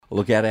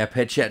Look out, our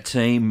Pet Chat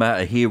team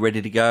are here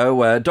ready to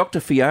go.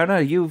 Dr.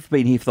 Fiona, you've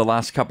been here for the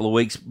last couple of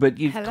weeks, but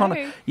you've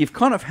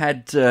kind of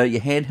had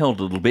your hand held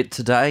a little bit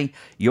today.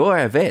 You're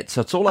our vet, so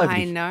it's all over.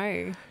 I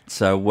know.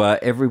 So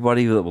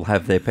everybody that will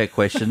have their pet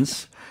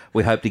questions,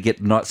 we hope to get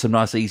some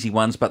nice easy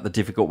ones, but the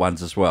difficult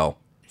ones as well.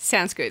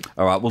 Sounds good.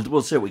 All right,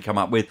 we'll see what we come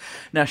up with.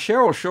 Now,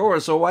 Cheryl Shaw,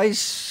 as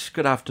always,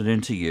 good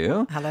afternoon to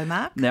you. Hello,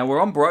 Mark. Now, we're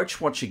on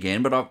Brooch Watch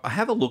again, but I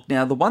have a look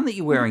now. The one that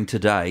you're wearing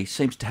today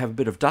seems to have a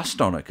bit of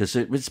dust on it because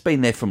it's been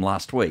there from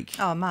last week.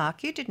 Oh,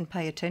 Mark, you didn't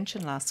pay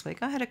attention last week.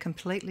 I had a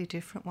completely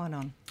different one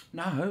on.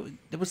 No,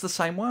 it was the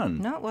same one.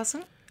 No, it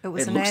wasn't. It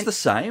looks the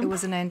same. It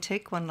was an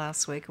antique one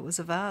last week. It was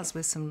a vase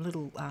with some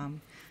little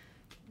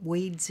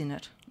weeds in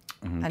it.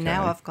 Okay. And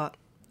now I've got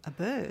a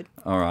bird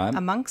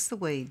amongst the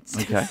weeds.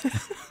 Okay.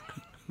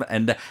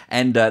 And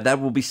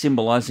that will be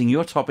symbolising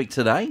your topic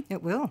today.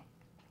 It will.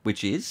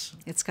 Which is?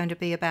 It's going to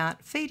be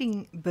about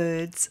feeding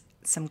birds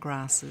some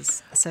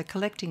grasses. So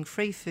collecting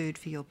free food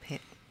for your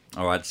pet.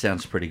 All right,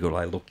 sounds pretty good.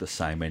 They look the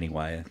same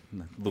anyway.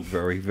 They look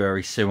very,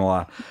 very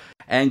similar.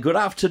 And good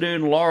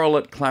afternoon, Laurel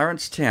at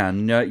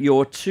Clarencetown.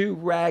 Your two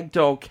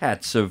ragdoll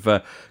cats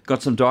have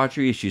got some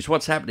dietary issues.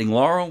 What's happening,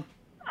 Laurel?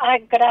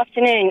 Good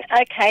afternoon.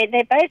 Okay,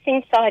 they're both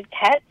inside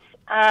cats.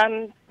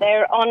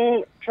 They're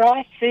on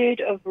dry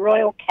food of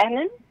Royal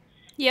Canin.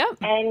 Yep.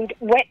 And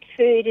wet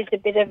food is a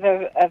bit of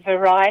a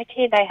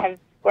variety. They have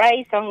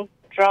graze on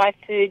dry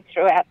food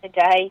throughout the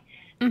day.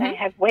 Mm-hmm. They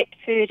have wet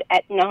food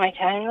at night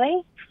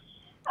only.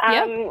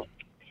 Yep.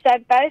 So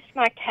both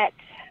my cats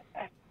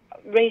are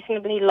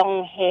reasonably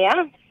long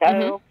hair,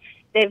 so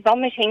they're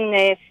vomiting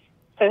their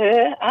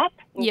fur up,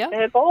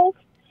 fur balls,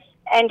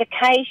 and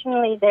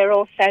occasionally they're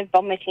also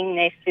vomiting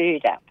their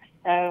food up.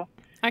 So.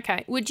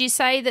 Okay. Would you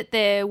say that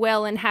they're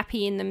well and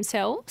happy in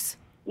themselves?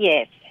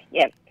 Yes,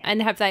 yep.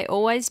 And have they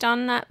always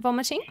done that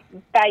vomiting?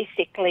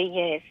 Basically,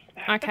 yes.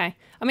 Okay.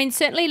 I mean,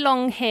 certainly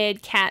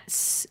long-haired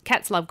cats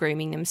love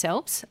grooming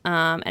themselves,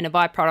 and a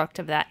byproduct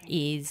of that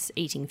is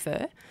eating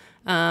fur.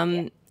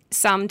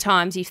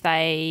 Sometimes if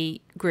they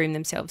groom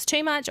themselves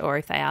too much, or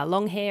if they are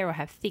long hair or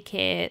have thick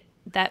hair,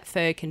 that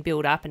fur can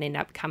build up and end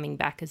up coming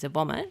back as a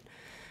vomit.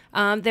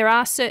 There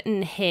are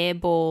certain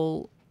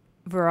hairball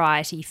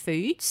variety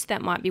foods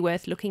that might be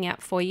worth looking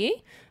at for you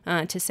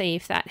to see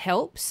if that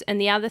helps. And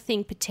the other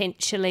thing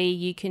potentially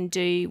you can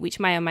do, which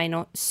may or may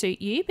not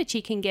suit you, but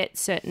you can get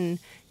certain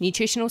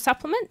nutritional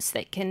supplements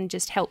that can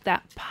just help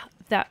that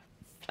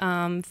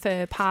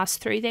fur pass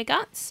through their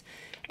guts.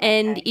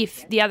 And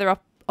if the other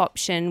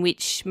option,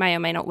 which may or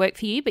may not work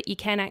for you, but you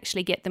can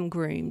actually get them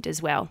groomed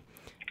as well,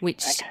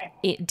 which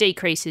it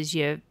decreases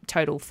your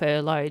total fur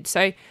load.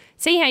 So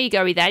see how you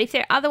go with that. If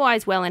they're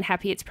otherwise well and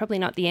happy, it's probably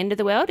not the end of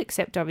the world,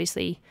 except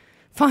obviously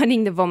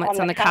finding the vomits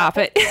on the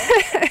carpet.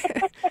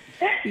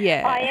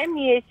 Yeah. I am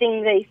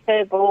using the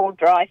Furball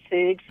dry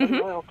food from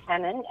Royal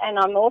Canin, and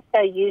I'm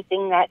also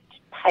using that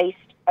paste.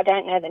 I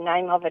don't know the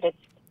name of it.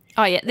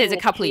 There's a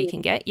couple you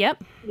can get,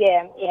 yep.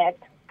 Yeah,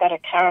 it's got a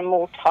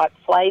caramel type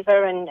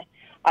flavour, and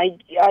I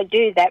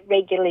do that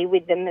regularly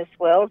with them as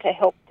well to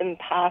help them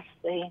pass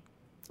the...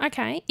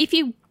 Okay. If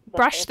you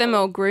brush them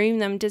or groom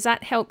them, does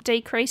that help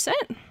decrease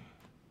it?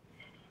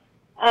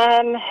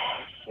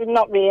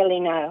 Not really,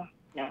 no.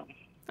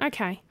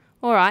 Okay.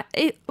 All right.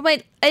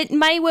 It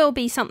may well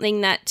be something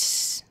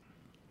that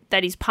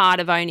is part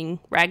of owning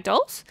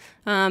ragdolls,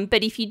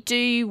 but if you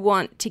do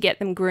want to get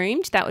them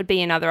groomed, that would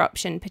be another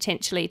option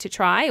potentially to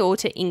try, or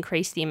to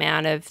increase the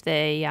amount of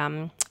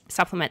the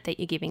supplement that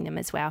you're giving them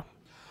as well.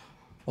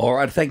 All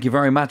right, thank you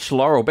very much,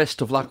 Laurel.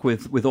 Best of luck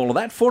with all of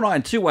that.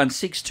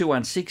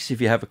 49216216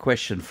 if you have a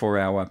question for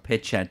our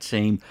Pet Chat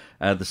team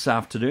this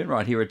afternoon,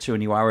 right here at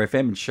 2NURFM.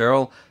 And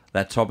Cheryl,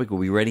 that topic will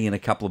be ready in a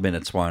couple of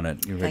minutes, won't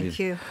it? Thank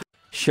you.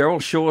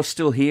 Cheryl Shaw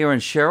still here.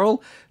 And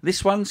Cheryl,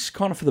 this one's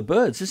kind of for the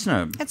birds,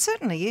 isn't it? It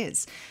certainly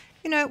is.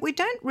 You know, we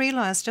don't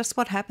realise just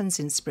what happens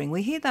in spring.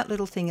 We hear that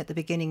little thing at the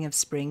beginning of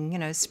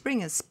spring, spring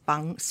has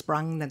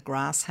sprung, the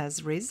grass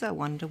has riz, I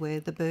wonder where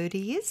the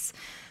birdie is.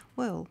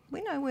 Well,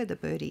 we know where the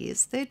birdie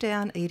is. They're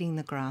down eating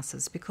the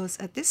grasses, because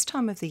at this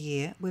time of the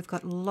year we've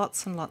got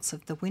lots and lots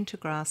of the winter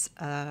grass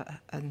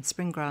and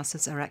spring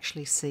grasses are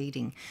actually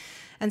seeding.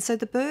 And so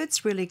the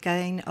birds really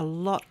gain a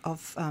lot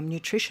of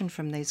nutrition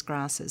from these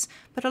grasses.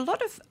 But a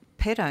lot of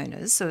pet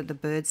owners, so the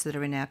birds that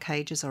are in our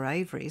cages or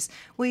aviaries,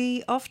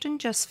 we often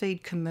just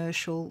feed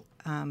commercial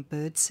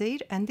bird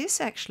seed, and this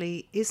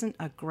actually isn't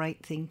a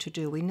great thing to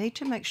do. We need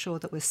to make sure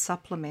that we're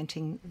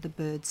supplementing the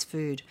bird's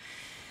food.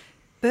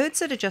 Birds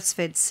that are just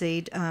fed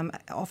seed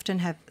often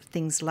have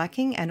things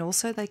lacking, and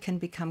also they can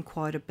become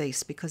quite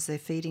obese because they're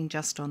feeding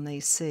just on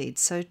these seeds.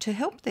 So to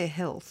help their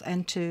health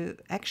and to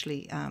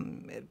actually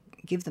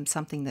give them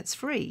something that's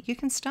free, you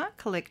can start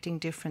collecting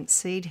different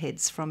seed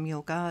heads from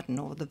your garden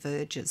or the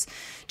verges.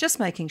 Just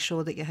making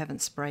sure that you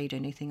haven't sprayed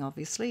anything,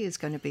 obviously, is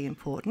going to be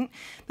important.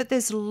 But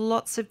there's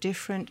lots of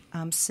different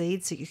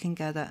seeds that you can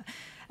gather.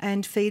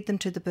 and feed them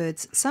to the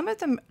birds. Some of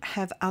them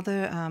have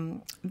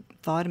other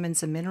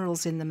vitamins and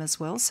minerals in them as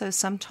well. So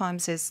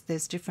sometimes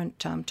there's different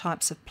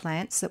types of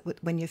plants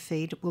that when you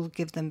feed will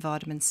give them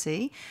vitamin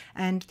C,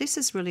 and this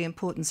is really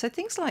important. So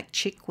things like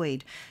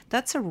chickweed,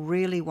 that's a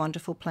really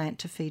wonderful plant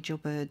to feed your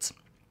birds.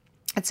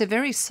 It's a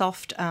very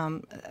soft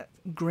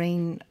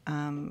green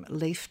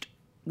leafed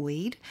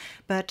weed,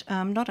 but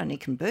not only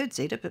can birds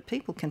eat it, but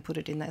people can put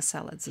it in their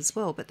salads as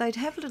well. But they'd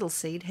have little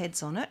seed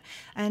heads on it,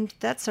 and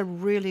that's a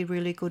really,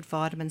 really good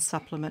vitamin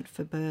supplement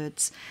for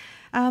birds.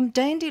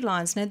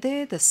 Dandelions, now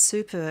they're the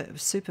super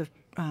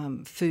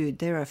food.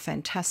 They're a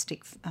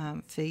fantastic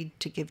feed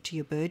to give to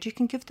your bird. You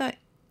can give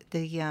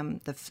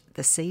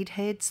the seed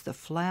heads, the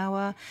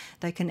flower.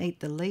 They can eat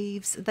the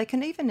leaves. They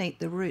can even eat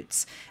the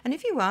roots. And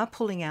if you are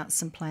pulling out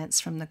some plants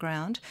from the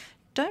ground,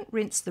 don't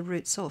rinse the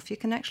roots off. You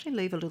can actually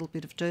leave a little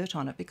bit of dirt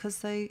on it,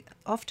 because they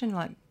often,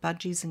 like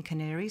budgies and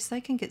canaries,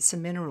 they can get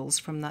some minerals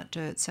from that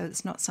dirt. So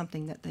it's not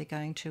something that they're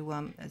going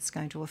to it's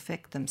going to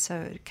affect them. So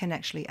it can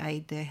actually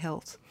aid their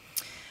health.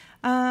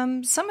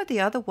 Some of the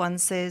other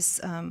ones, there's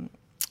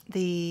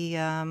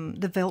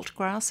the veld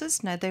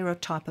grasses. Now they're a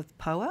type of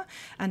poa,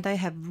 and they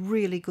have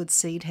really good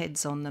seed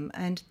heads on them,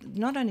 and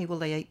not only will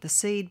they eat the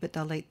seed, but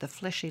they'll eat the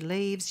fleshy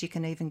leaves. You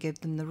can even give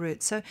them the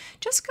roots. So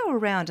just go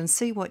around and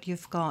see what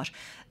you've got.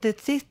 The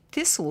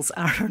thistles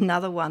are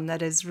another one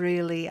that is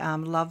really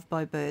loved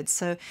by birds.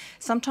 So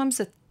sometimes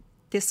the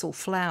thistle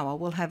flower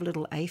will have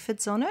little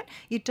aphids on it.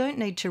 You don't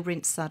need to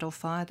rinse that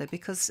off either,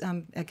 because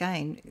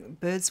again,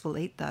 birds will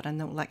eat that, and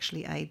it will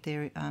actually aid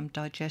their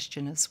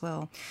digestion as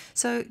well.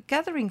 So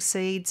gathering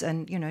seeds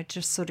and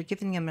just sort of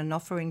giving them an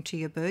offering to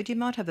your bird. You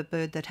might have a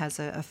bird that has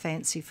a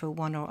fancy for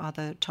one or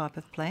other type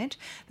of plant,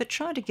 but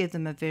try to give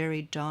them a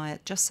varied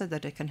diet just so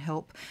that it can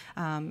help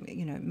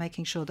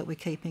making sure that we're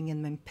keeping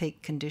them in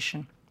peak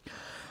condition.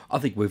 I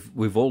think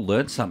we've all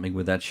learned something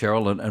with that,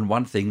 Cheryl, and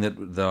one thing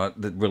that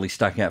really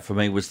stuck out for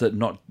me was that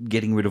not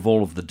getting rid of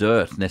all of the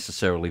dirt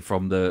necessarily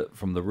from the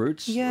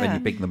roots when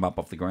you pick them up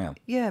off the ground.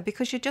 Yeah,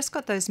 because you've just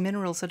got those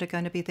minerals that are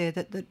going to be there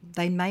that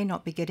they may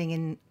not be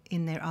getting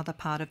in their other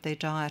part of their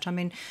diet. I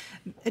mean,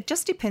 it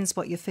just depends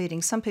what you're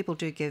feeding. Some people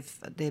do give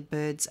their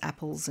birds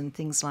apples and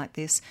things like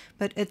this,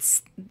 but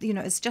it's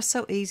just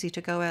so easy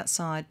to go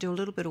outside, do a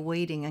little bit of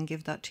weeding and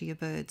give that to your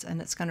birds, and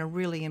it's going to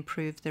really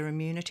improve their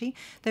immunity.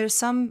 There are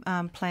some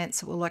plants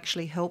that will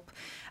actually help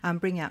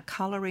bring out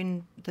colour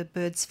in the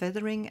bird's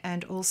feathering,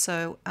 and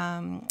also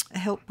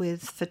help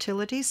with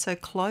fertility. So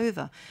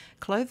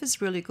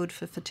clover's really good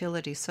for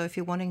fertility. So if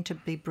you're wanting to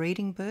be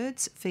breeding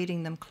birds,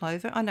 feeding them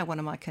clover. I know one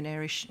of my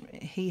canaries,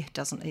 he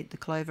doesn't eat the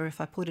clover.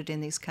 If I put it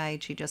in his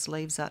cage, he just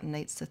leaves that and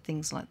eats the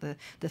things like the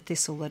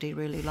thistle that he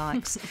really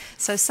likes.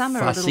 So some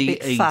are a little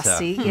bit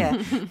fussy,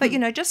 yeah. But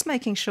just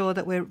making sure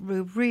that we're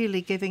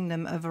really giving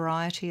them a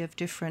variety of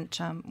different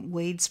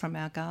weeds from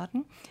our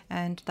garden,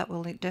 and that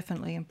will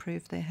definitely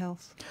improve their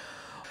health.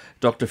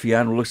 Dr.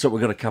 Fiona, looks like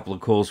we've got a couple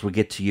of calls. We'll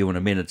get to you in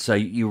a minute. So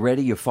you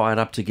ready? You're fired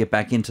up to get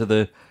back into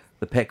the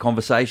pet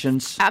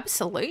conversations?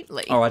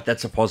 Absolutely. All right,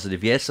 that's a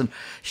positive yes. And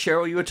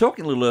Cheryl, you were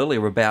talking a little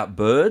earlier about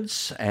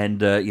birds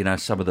and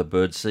some of the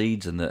bird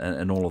seeds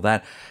and all of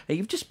that.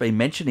 You've just been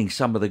mentioning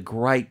some of the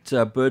great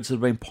birds that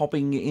have been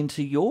popping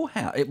into your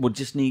house,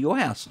 just near your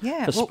house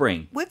for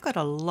spring. We've got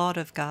a lot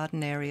of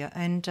garden area,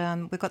 and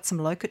we've got some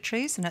locust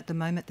trees, and at the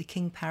moment the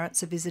king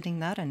parrots are visiting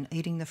that and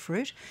eating the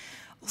fruit.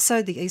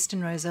 Also, the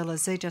eastern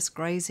rosellas, they're just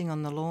grazing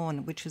on the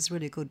lawn, which is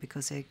really good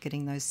because they're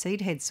getting those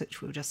seed heads,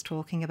 which we were just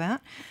talking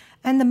about.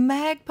 And the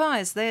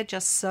magpies, they're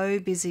just so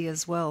busy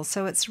as well.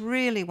 So it's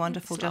really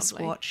wonderful just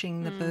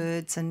watching the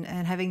birds and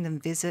having them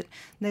visit.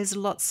 There's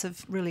lots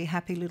of really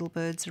happy little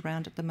birds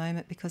around at the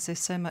moment because there's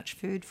so much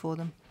food for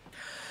them.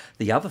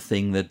 The other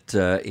thing that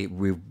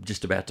we're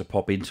just about to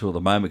pop into at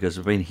the moment, because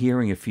I've been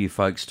hearing a few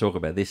folks talk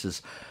about this,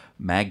 is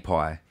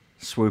magpie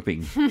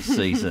swooping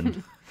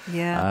season.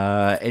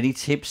 Yeah. Any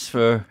tips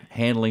for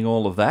handling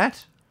all of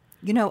that?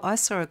 I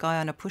saw a guy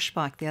on a push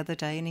bike the other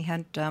day, and he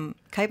had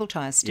cable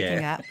ties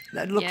sticking out.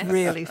 That looked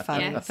really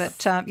funny. Yes.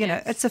 But,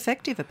 it's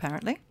effective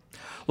apparently.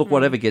 Look,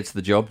 whatever gets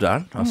the job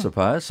done, I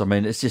suppose. I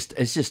mean, it's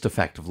just a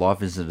fact of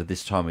life, isn't it? At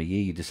this time of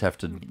year, you just have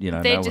to,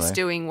 They're just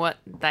doing what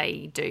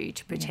they do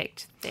to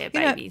protect their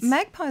babies.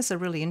 Magpies are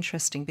really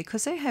interesting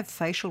because they have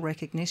facial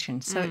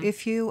recognition. So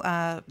if you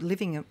are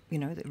living,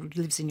 that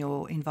lives in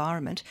your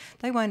environment,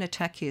 they won't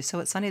attack you. So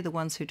it's only the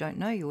ones who don't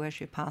know you as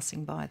you're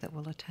passing by that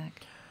will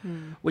attack.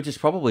 Which is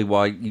probably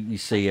why you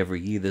see every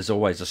year there's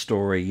always a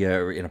story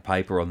in a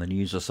paper on the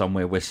news or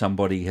somewhere where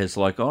somebody has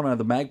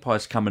the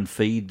magpies come and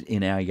feed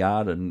in our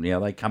yard, and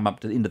they come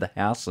up into the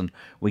house and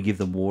we give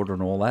them water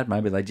and all that.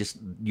 Maybe they just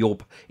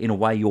in a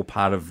way you're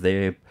part of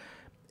their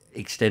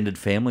extended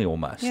family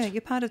almost. Yeah,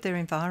 you're part of their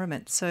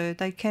environment, so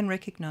they can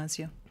recognise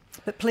you.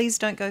 But please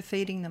don't go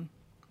feeding them.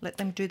 Let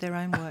them do their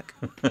own work.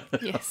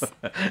 Yes.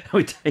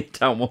 We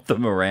don't want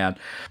them around.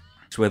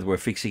 Whether we're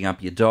fixing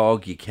up your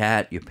dog, your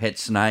cat, your pet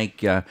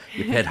snake, your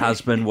pet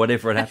husband,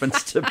 whatever it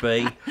happens to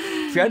be.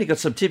 If you only got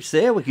some tips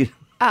there, we could...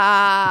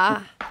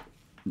 No.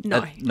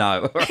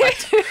 No. All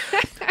right.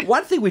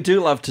 One thing we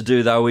do love to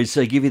do, though, is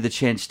give you the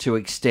chance to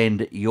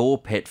extend your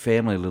pet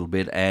family a little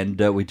bit, and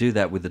we do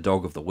that with the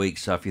Dog of the Week.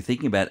 So if you're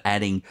thinking about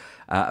adding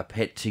a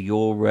pet to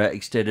your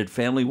extended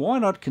family, why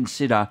not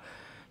consider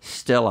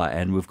Stella?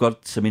 And we've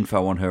got some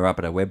info on her up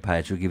at our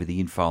webpage. We'll give you the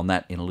info on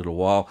that in a little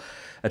while.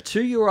 A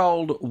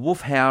 2-year-old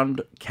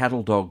wolfhound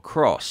cattle dog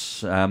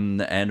cross,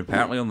 and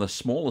apparently on the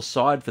smaller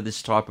side for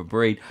this type of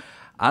breed,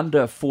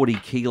 under 40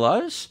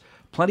 kilos.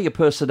 Plenty of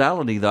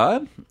personality,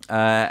 though,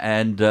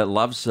 and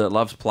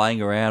loves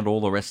playing around,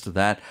 all the rest of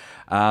that.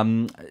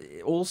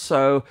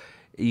 Also,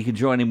 you can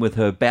join in with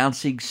her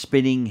bouncing,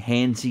 spinning,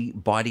 handsy,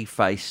 bitey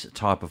face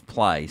type of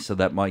play. So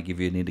that might give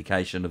you an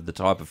indication of the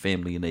type of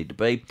family you need to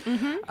be.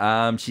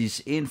 Mm-hmm. She's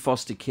in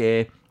foster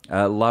care,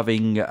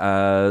 loving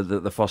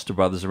the foster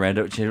brothers around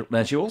her.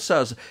 Now, she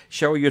also,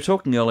 Cheryl, you were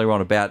talking earlier on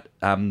about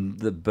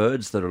the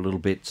birds that are a little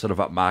bit sort of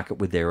upmarket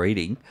with their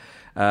eating.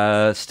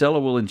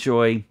 Stella will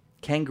enjoy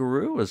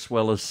kangaroo as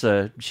well as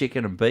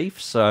chicken and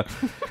beef, so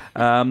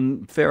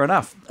fair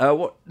enough.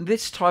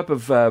 This type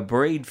of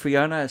breed,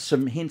 Fiona,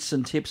 some hints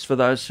and tips for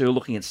those who are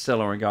looking at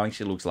Stella and going,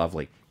 she looks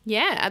lovely.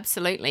 Yeah,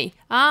 absolutely.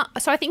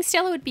 So I think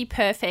Stella would be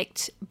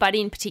perfect, but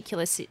in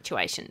particular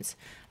situations.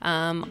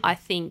 I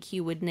think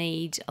you would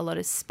need a lot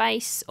of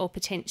space or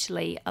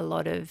potentially a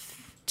lot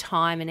of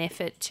time and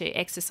effort to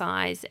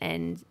exercise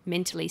and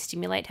mentally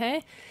stimulate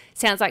her.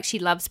 Sounds like she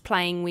loves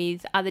playing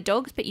with other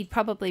dogs, but you'd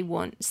probably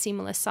want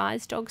similar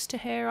sized dogs to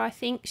her, I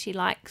think. She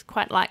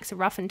quite likes a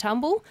rough and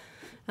tumble.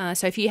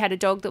 So if you had a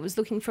dog that was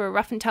looking for a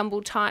rough and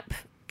tumble type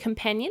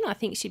companion, I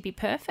think she'd be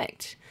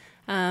perfect.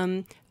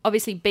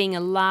 Obviously, being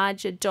a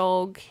larger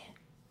dog,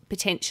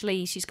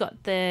 potentially she's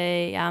got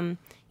the,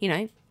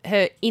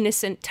 her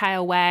innocent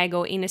tail wag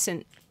or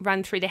innocent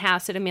run through the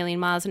house at 1,000,000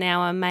 miles an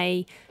hour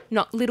may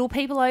knock little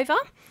people over.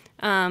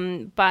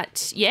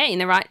 But yeah, in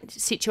the right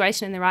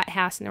situation, in the right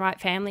house, in the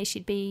right family,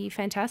 she'd be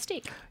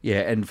fantastic.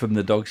 Yeah, and from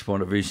the dog's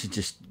point of view, she's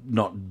just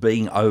not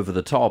being over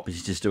the top.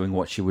 She's just doing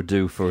what she would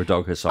do for a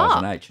dog her size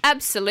and age.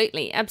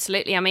 Absolutely,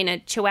 absolutely. I mean, a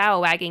Chihuahua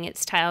wagging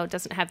its tail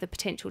doesn't have the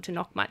potential to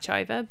knock much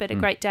over, but a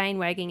Great Dane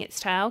wagging its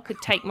tail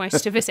could take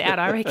most of us out,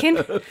 I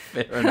reckon.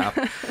 Fair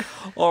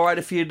enough. All right,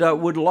 if you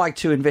would like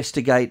to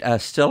investigate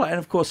Stella, and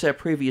of course our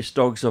previous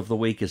Dogs of the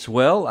Week as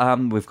well,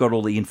 we've got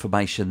all the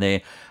information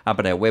there up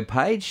at our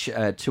webpage,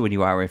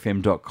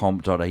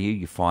 2NURFM.com.au.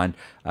 You find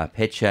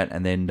Pet Chat,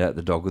 and then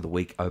the Dog of the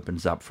Week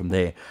opens up from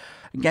there.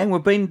 Again,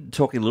 we've been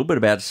talking a little bit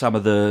about some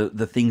of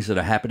the things that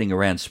are happening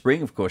around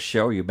spring. Of course,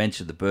 Cheryl, you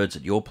mentioned the birds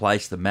at your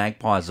place, the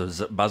magpies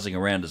are buzzing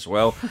around as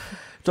well.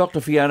 Dr.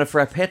 Fiona, for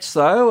our pets,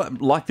 though,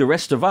 like the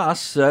rest of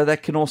us,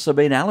 that can also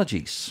mean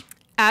allergies.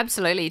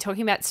 Absolutely.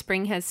 Talking about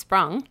spring has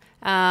sprung.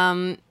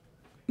 Mainly,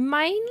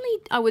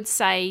 I would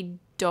say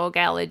dog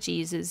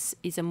allergies is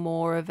a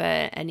more of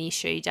an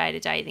issue day to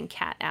day than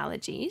cat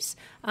allergies.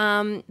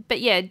 But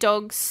yeah,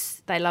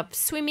 dogs, they love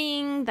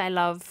swimming, they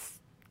love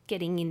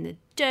getting in the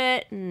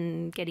dirt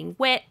and getting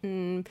wet,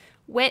 and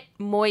wet,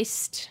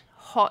 moist,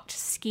 hot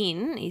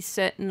skin is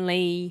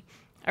certainly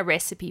a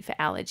recipe for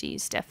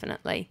allergies,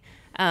 definitely.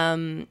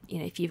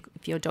 If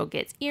your dog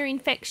gets ear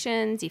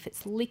infections, if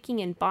it's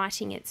licking and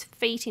biting its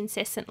feet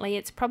incessantly,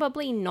 it's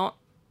probably not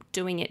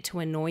doing it to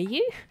annoy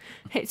you.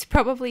 It's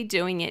probably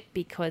doing it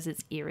because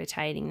it's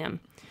irritating them.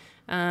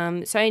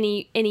 So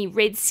any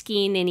red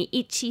skin, any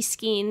itchy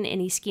skin,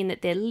 any skin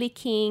that they're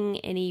licking,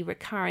 any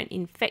recurrent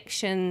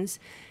infections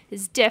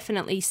is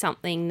definitely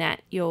something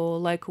that your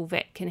local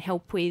vet can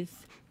help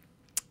with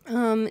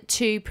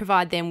to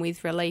provide them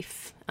with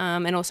relief.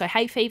 And also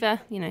hay fever,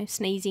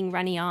 sneezing,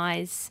 runny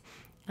eyes,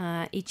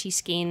 itchy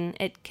skin.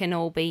 It can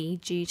all be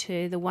due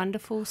to the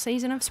wonderful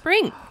season of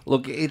spring.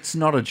 Look, it's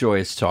not a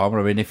joyous time.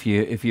 I mean, if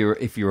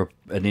you're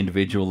an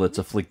individual that's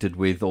afflicted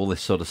with all this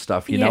sort of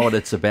stuff, you know what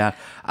it's about.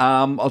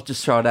 I'll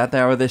just throw it out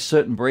there. Are there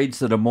certain breeds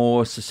that are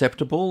more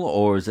susceptible,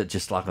 or is it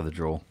just luck of the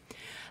draw?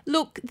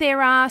 Look,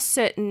 there are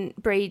certain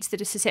breeds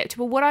that are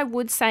susceptible. What I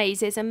would say is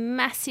there's a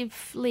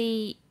massive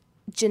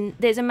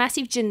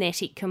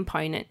genetic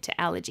component to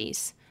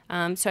allergies.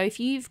 So if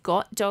you've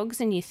got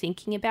dogs and you're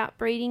thinking about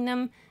breeding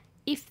them,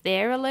 if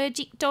they're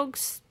allergic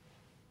dogs,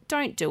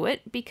 don't do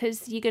it,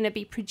 because you're going to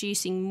be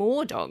producing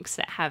more dogs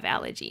that have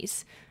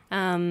allergies.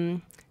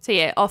 Often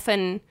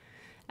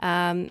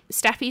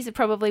staffies are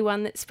probably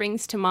one that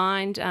springs to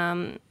mind.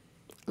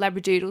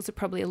 Labradoodles are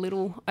probably a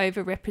little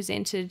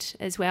overrepresented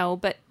as well,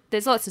 but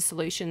there's lots of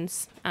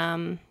solutions,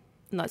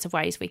 lots of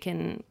ways we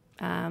can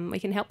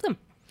help them.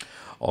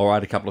 All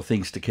right, a couple of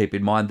things to keep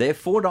in mind there.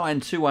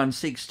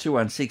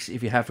 49216216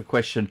 if you have a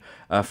question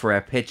for our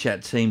Pet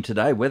Chat team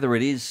today, whether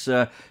it is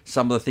some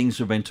of the things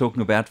we've been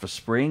talking about for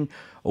spring,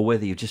 or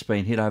whether you've just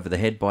been hit over the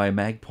head by a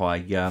magpie,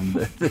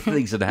 the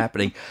things that are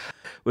happening.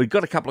 We've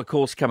got a couple of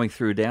calls coming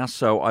through now,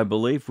 so I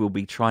believe we'll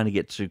be trying to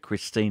get to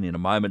Christine in a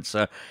moment.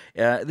 So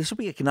this will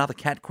be another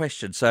cat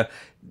question. So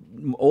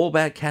all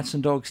about cats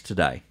and dogs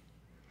today.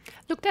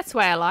 Look, that's the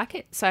way I like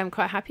it, so I'm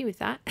quite happy with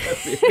that.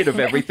 A bit of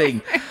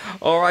everything.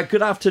 All right,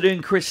 good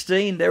afternoon,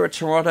 Christine. There at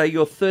Toronto,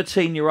 your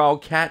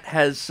 13-year-old cat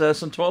has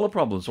some toilet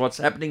problems. What's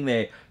happening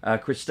there,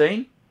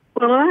 Christine?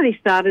 Well, I only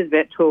started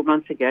about 12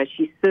 months ago.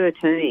 She's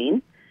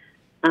 13,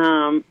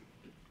 and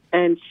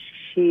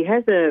she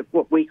has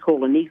what we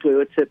call an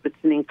igloo. It's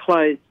an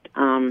enclosed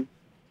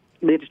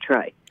litter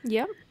tray.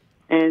 Yep.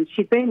 And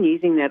she'd been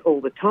using that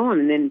all the time.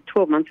 And then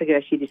 12 months ago,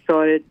 she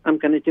decided, I'm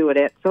going to do it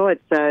outside.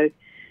 So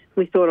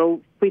we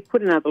thought, we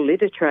put another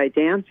litter tray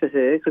down for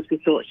her because we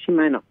thought she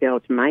may not be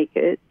able to make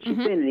it. She's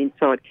been an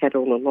inside cat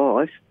all her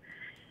life.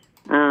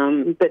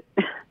 But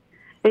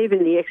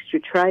even the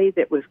extra tray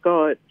that we've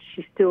got,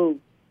 she still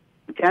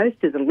goes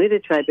to the litter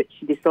tray, but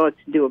she decides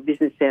to do a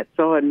business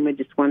outside, and we're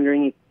just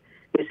wondering if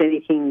there's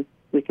anything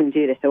we can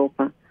do to help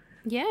her.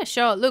 Yeah,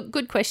 sure. Look,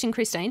 good question,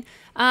 Christine.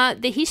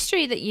 The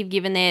history that you've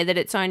given there, that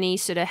it's only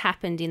sort of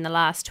happened in the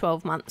last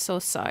 12 months or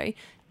so,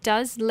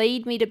 does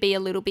lead me to be a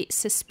little bit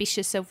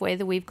suspicious of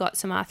whether we've got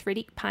some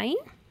arthritic pain.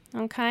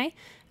 Okay.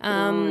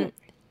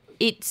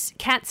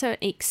 Cats are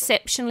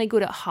exceptionally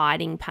good at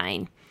hiding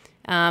pain.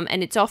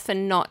 And it's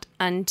often not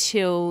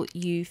until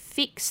you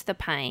fix the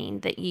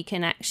pain that you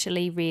can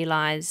actually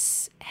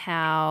realise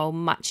how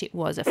much it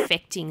was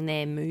affecting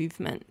their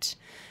movement.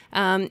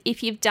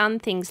 If you've done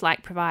things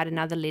like provide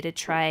another litter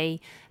tray,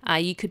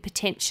 you could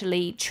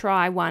potentially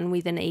try one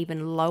with an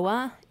even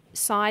lower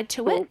side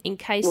to it in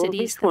case it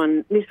is.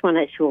 This one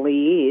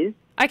actually is.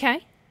 Okay.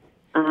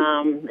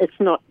 It's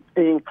not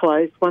an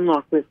enclosed one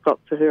like we've got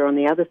for her on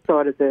the other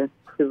side of the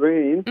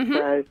room. Mm-hmm.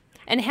 So.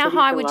 And how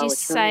high would you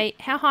say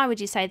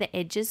the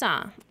edges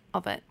are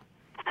of it?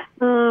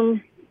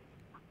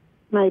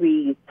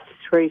 Maybe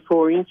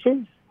 3-4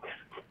 inches.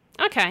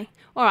 Okay.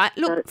 All right.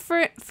 Look,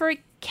 for a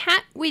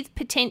cat with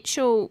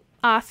potential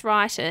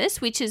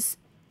arthritis, which is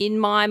in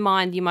my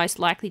mind your most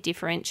likely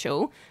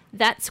differential,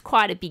 that's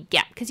quite a big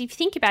gap, because if you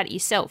think about it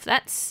yourself,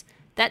 that's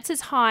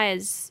as high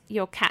as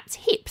your cat's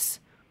hips.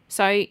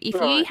 So if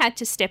you had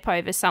to step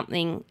over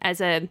something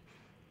as a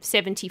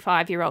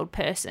 75-year-old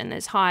person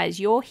as high as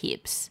your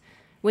hips,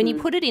 when you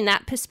put it in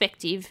that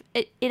perspective,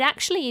 it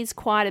actually is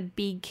quite a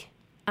big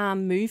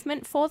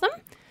movement for them.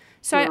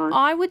 So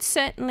I would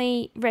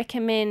certainly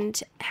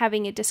recommend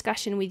having a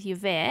discussion with your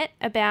vet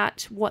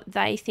about what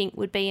they think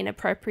would be an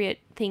appropriate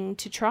thing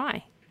to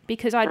try,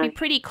 because I'd be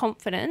pretty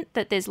confident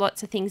that there's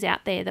lots of things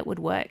out there that would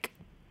work.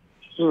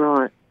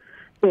 Right.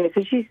 Yeah,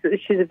 because she's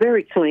a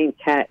very clean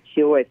cat.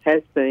 She always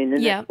has been,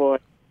 and that's why a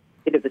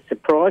bit of a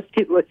surprise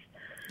to us.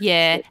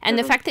 Yeah, and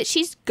the fact that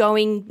she's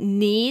going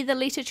near the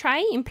litter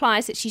tray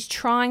implies that she's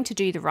trying to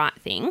do the right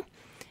thing,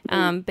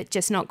 but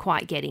just not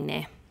quite getting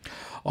there.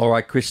 All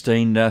right,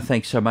 Christine,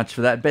 thanks so much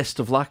for that.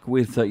 Best of luck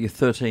with your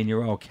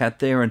 13-year-old cat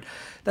there. And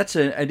that's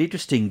an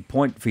interesting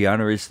point,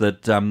 Fiona, is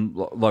that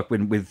like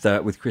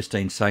with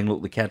Christine saying,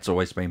 look, the cat's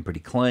always been pretty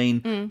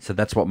clean, so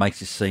that's what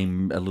makes it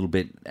seem a little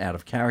bit out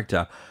of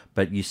character.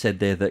 But you said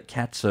there that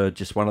cats are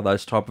just one of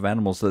those type of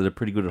animals that are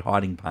pretty good at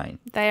hiding pain.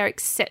 They are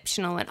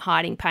exceptional at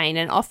hiding pain,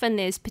 and often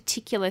there's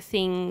particular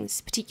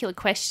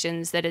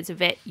questions that as a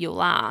vet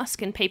you'll ask,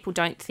 and people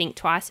don't think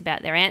twice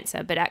about their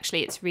answer, but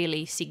actually it's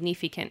really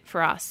significant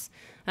for us.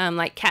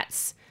 Like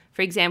cats,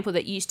 for example,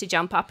 that used to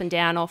jump up and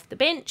down off the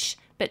bench,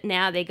 but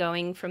now they're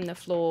going from the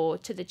floor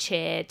to the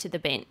chair to the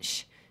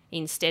bench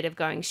instead of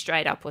going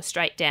straight up or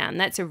straight down.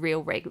 That's a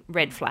real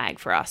red flag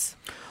for us.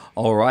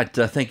 All right,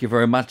 thank you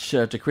very much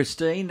to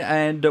Christine,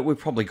 and we've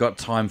probably got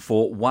time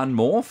for one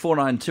more,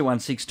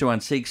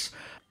 49216216.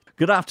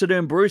 Good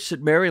afternoon, Bruce at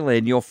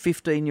Maryland, your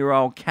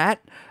 15-year-old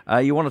cat.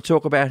 You want to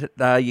talk about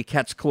your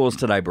cat's claws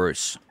today,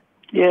 Bruce?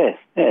 Yes.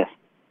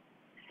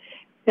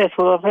 Yes,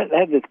 well, I've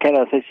had this cat.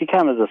 I said she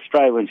came as a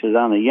stray when she was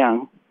only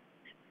young.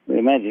 We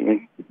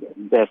imagine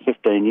about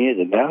 15 years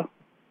ago.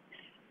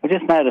 I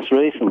just noticed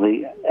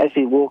recently, as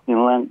she's walking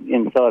along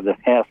inside the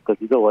house, because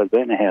she's always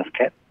been a house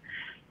cat,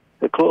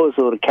 the claws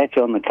sort of catch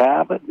on the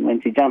carpet, and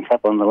when she jumps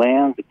up on the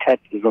lounge, it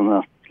catches on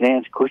the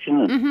lounge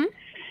cushion and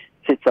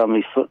sits on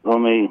my foot,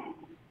 on my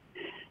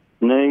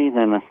knee,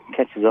 then it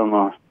catches on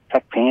my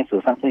tuck pants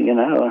or something, you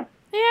know.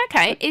 Yeah,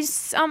 okay.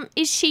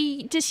 Does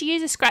she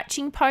use a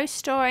scratching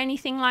post or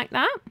anything like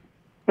that?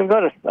 I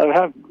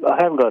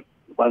haven't got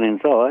one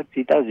inside.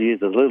 She does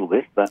use it a little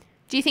bit, but...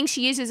 Do you think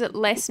she uses it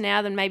less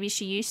now than maybe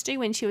she used to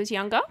when she was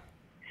younger?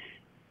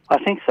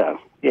 I think so,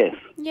 yes.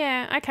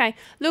 Yeah, okay.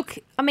 Look,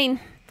 I mean,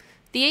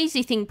 the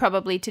easy thing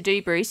probably to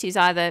do, Bruce, is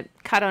either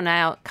cut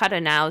her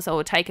nails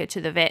or take her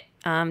to the vet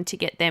to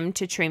get them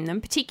to trim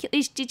them.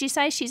 Particularly, did you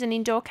say she's an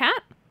indoor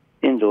cat?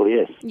 Indoor,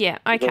 yes. Yeah,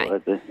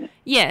 okay.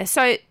 Yeah,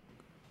 so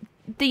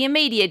the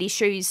immediate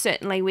issue is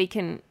certainly we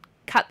can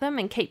cut them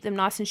and keep them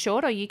nice and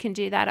short, or you can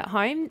do that at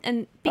home.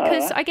 And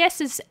because I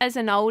guess as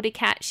an older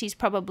cat, she's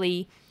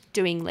probably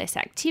doing less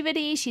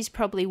activity. She's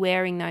probably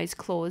wearing those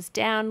claws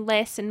down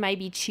less and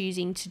maybe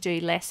choosing to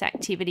do less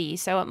activity.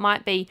 So it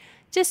might be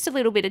just a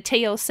little bit of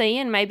TLC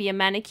and maybe a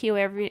manicure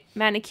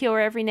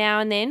every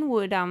now and then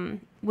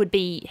would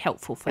be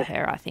helpful for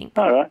her, I think.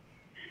 All right.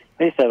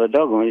 I used to have a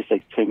dog and we used to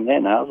trim their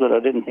nails, but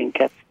I didn't think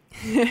cats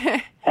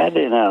had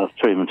their nails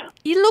trimmed.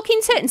 You look,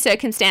 in certain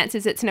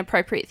circumstances, it's an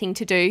appropriate thing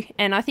to do.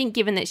 And I think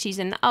given that she's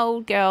an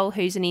old girl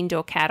who's an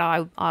indoor cat,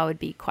 I would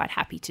be quite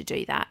happy to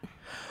do that.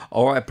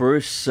 All right,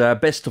 Bruce,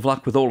 best of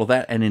luck with all of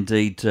that, and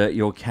indeed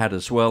your cat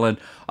as well. And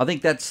I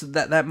think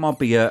that might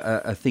be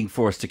a thing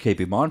for us to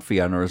keep in mind,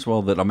 Fiona, as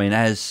well, that, I mean,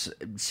 as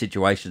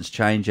situations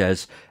change,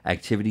 as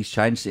activities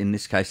change, in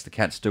this case the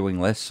cat's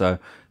doing less, so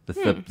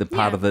the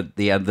part of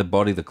the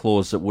body, the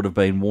claws that would have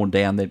been worn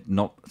down, they're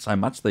not so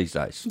much these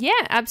days.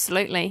 Yeah,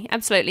 absolutely.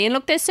 Absolutely. And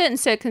look, there's certain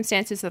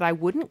circumstances that I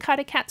wouldn't cut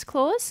a cat's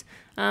claws,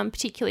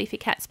 particularly if your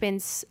cat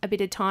spends a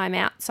bit of time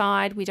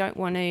outside. We don't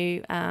want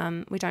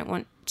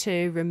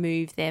to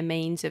remove their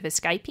means of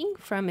escaping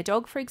from a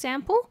dog, for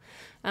example.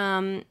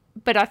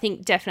 But I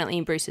think definitely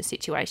in Bruce's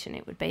situation,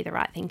 it would be the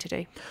right thing to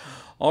do.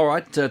 All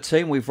right,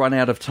 team, we've run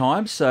out of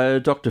time. So,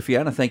 Dr.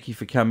 Fiona, thank you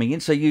for coming in.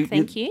 So,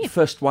 Thank you.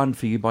 First one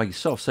for you by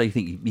yourself. So, you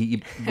think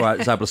you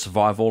was able to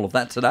survive all of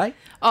that today?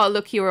 Oh,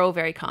 look, you were all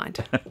very kind.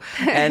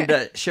 And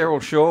Cheryl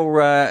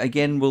Shaw,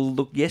 again,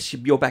 yes,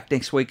 you're back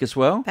next week as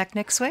well. Back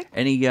next week.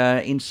 Any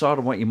insight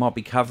on what you might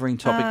be covering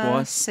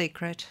topic-wise?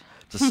 Secret.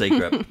 It's a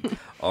secret.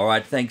 All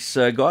right, thanks,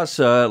 guys.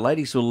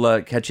 Ladies,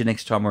 we'll catch you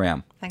next time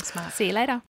around. Thanks, Mark. See you later.